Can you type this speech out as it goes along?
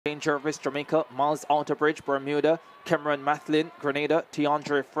Jervis, Jamaica. Miles Outerbridge, Bermuda. Cameron Mathlin, Grenada.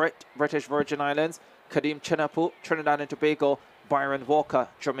 Teandre Frett, British Virgin Islands. Kadeem Chenapu, Trinidad and Tobago. Byron Walker,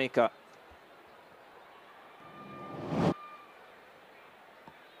 Jamaica.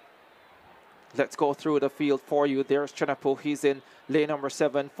 Let's go through the field for you. There's Chenapu. He's in lane number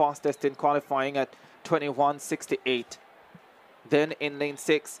 7, fastest in qualifying at 21.68. Then in lane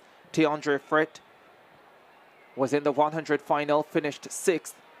 6, Teandre Frett was in the 100 final, finished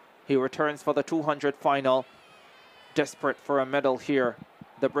 6th. He returns for the 200 final. Desperate for a medal here,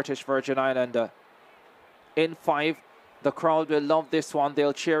 the British Virgin Islander. In 5, the crowd will love this one.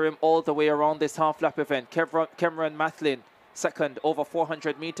 They'll cheer him all the way around this half-lap event. Cameron Mathlin, second, over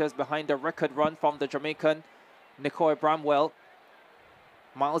 400 meters behind a record run from the Jamaican Nicoy Bramwell.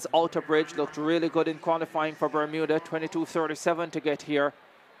 Miles Outerbridge looked really good in qualifying for Bermuda, 22.37 to get here.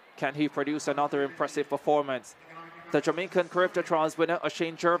 Can he produce another impressive performance? The Jamaican CARIFTA Trials winner,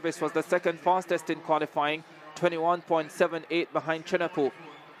 O'Shane Jervis, was the second fastest in qualifying, 21.78 behind Chenapu.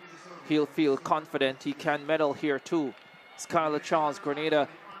 He'll feel confident he can medal here too. Skylar Charles, Grenada,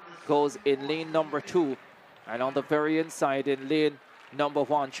 goes in lane number 2. And on the very inside in lane number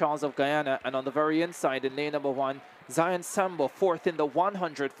 1, Charles of Guyana. And on the very inside in lane number 1, Zion Sambo, 4th in the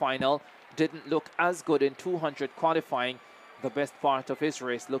 100 final. Didn't look as good in 200 qualifying. The best part of his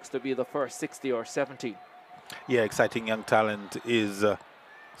race looks to be the first 60 or 70. Yeah, exciting young talent is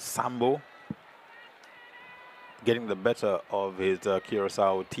Sambo, getting the better of his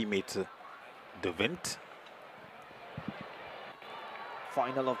Curaçao teammate DeVint.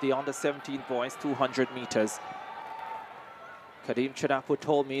 Final of the under-17 boys, 200 meters. Kadeem Chenapu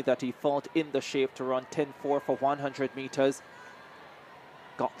told me that he felt in the shape to run 10.4 for 100 meters.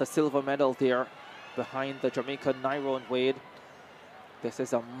 Got the silver medal there behind the Jamaican Nyrone Wade. This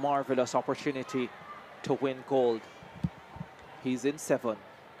is a marvelous opportunity to win gold. He's in 7.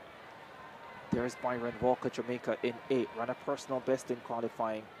 There's Byron Walker, Jamaica, in 8. Ran a personal best in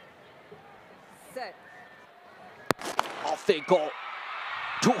qualifying. Set. Off they go.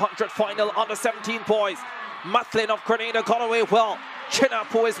 200 final under 17 boys. Mathlin of Grenada got away well.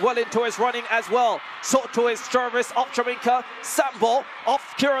 Chenapu is well into his running as well. So too is Jervis of Jamaica. Sambo of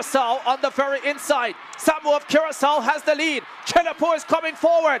Curaçao on the very inside. Sambo of Curaçao has the lead. Chenapu is coming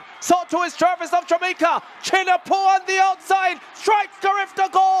forward. So too is Jervis of Jamaica. Chenapu on the outside. Strikes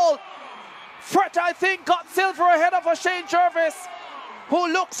CARIFTA gold. Frett, I think, got silver ahead of O'Shane Jervis,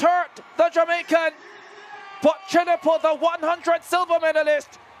 who looks hurt, the Jamaican. But Chenapu, the 100 silver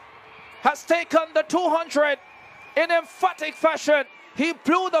medalist, has taken the 200 in emphatic fashion. He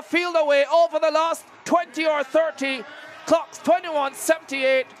blew the field away over the last 20 or 30, clocks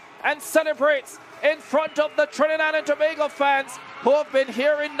 21.78, and celebrates in front of the Trinidad and Tobago fans who have been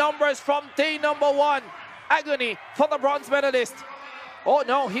here in numbers from day number 1. Agony for the bronze medalist. Oh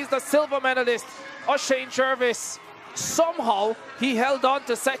no, he's the silver medalist, O'Shane Jervis. Somehow he held on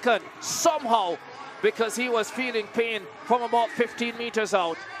to second, somehow, because he was feeling pain from about 15 meters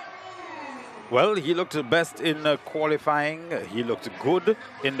out. Well, he looked the best in qualifying. He looked good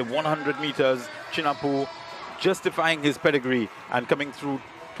in the 100 meters. Chenapu justifying his pedigree and coming through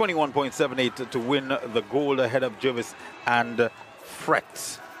 21.78 to win the gold ahead of Jervis and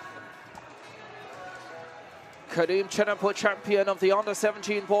Frett. Kadeem Chenapu, champion of the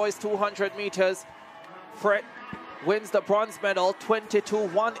under-17 boys 200 meters. Frett wins the bronze medal,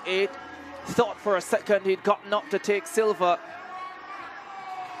 22.18. Thought for a second he'd gotten up to take silver.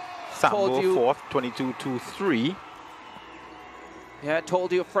 Sambo 4th, 22.23. Yeah,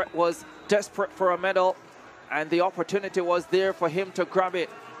 told you Frett was desperate for a medal, and the opportunity was there for him to grab it.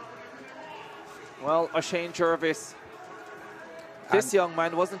 Well, O'Shane Jervis, this young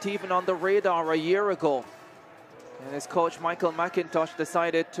man wasn't even on the radar a year ago. And his coach, Michael McIntosh,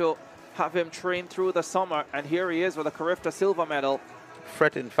 decided to have him train through the summer, and here he is with a CARIFTA silver medal.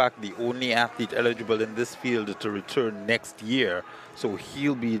 Frett, in fact, the only athlete eligible in this field to return next year, so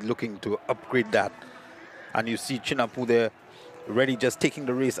he'll be looking to upgrade that. And you see Chenapu there, ready, just taking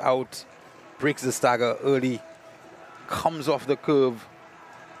the race out, breaks the stagger early, comes off the curve,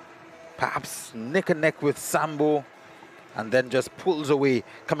 perhaps neck and neck with Sambo, and then just pulls away,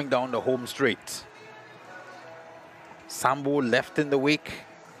 coming down the home straight. Sambo left in the wake,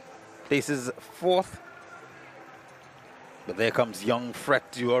 places 4th. But there comes young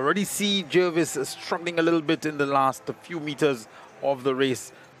Frett. You already see Jervis struggling a little bit in the last few meters of the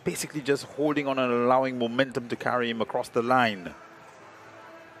race, basically just holding on and allowing momentum to carry him across the line.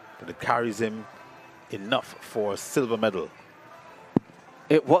 But it carries him enough for a silver medal.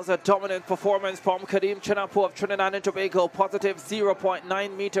 It was a dominant performance from Kadeem Chenapu of Trinidad and Tobago. Positive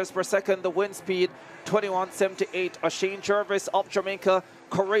 0.9 meters per second. The wind speed 21.78. O'Shane Jervis of Jamaica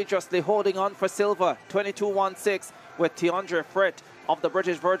courageously holding on for silver, 22.16, with Tiandre Frett of the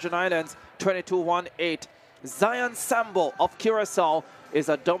British Virgin Islands, 22.18. Zion Sambo of Curacao is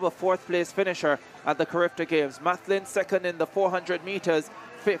a double fourth place finisher at the CARIFTA Games. Mathlin second in the 400 meters,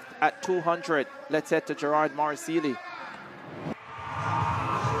 fifth at 200. Let's head to Gerard Morrisili.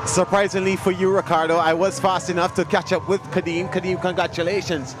 Surprisingly for you, Ricardo, I was fast enough to catch up with Kadeem. Kadeem,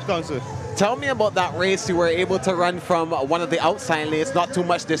 congratulations. Thanks, sir. Tell me about that race. You were able to run from one of the outside lanes, not too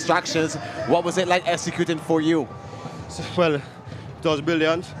much distractions. What was it like executing for you? Well, it was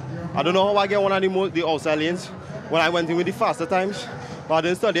brilliant. I don't know how I get one of the outside lanes when I went in with the faster times, but I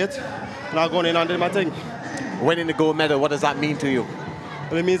didn't study it. Now going in and did my thing. Winning the gold medal, what does that mean to you?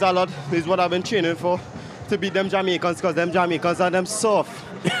 Well, it means a lot. It's what I've been training for, to beat them Jamaicans, because them Jamaicans are them soft.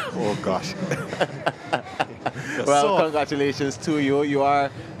 Oh, gosh. Well, congratulations to you. You are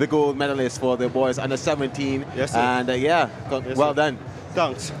the gold medalist for the boys under 17. Yes, sir. And yes, well done.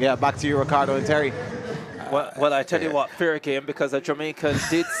 Thanks. Yeah, back to you, Ricardo and Terry. Well, I tell you what, fair game, because a Jamaican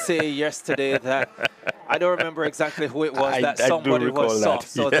did say yesterday that, I don't remember exactly who it was, that somebody was soft.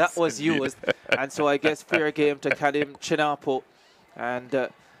 So yes, that was indeed. used. And so I guess fair game to Kadim Chinapo. And,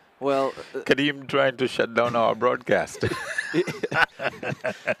 well... Kadim trying to shut down our broadcast.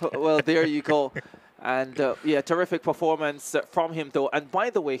 Well, there you go. And, yeah, terrific performance from him, though. And, by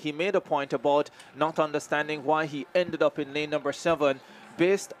the way, he made a point about not understanding why he ended up in lane number 7.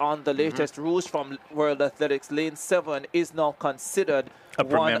 Based on the latest rules from World Athletics, lane 7 is now considered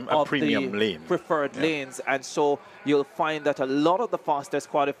one of the preferred lanes. And so you'll find that a lot of the fastest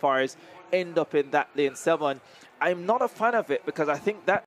qualifiers end up in that lane 7. I'm not a fan of it because I think that